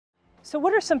So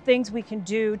what are some things we can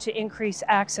do to increase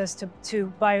access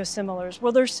to biosimilars?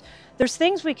 Well, there's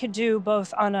things we could do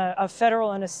both on a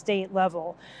federal and a state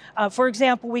level. For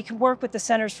example, we can work with the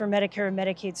Centers for Medicare and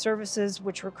Medicaid Services,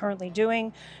 which we're currently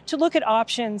doing, to look at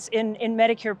options in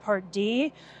Medicare Part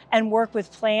D and work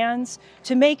with plans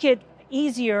to make it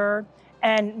easier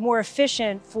and more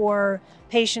efficient for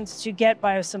patients to get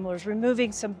biosimilars,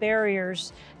 removing some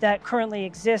barriers that currently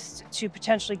exist to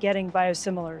potentially getting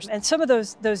biosimilars. And some of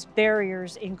those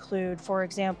barriers include, for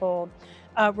example,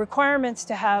 requirements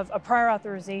to have a prior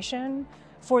authorization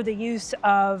for the use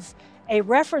of a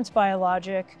reference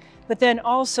biologic, but then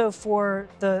also for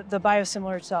the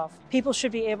biosimilar itself. People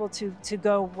should be able to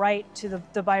go right to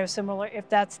the biosimilar if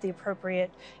that's the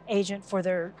appropriate agent for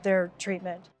their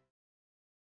treatment.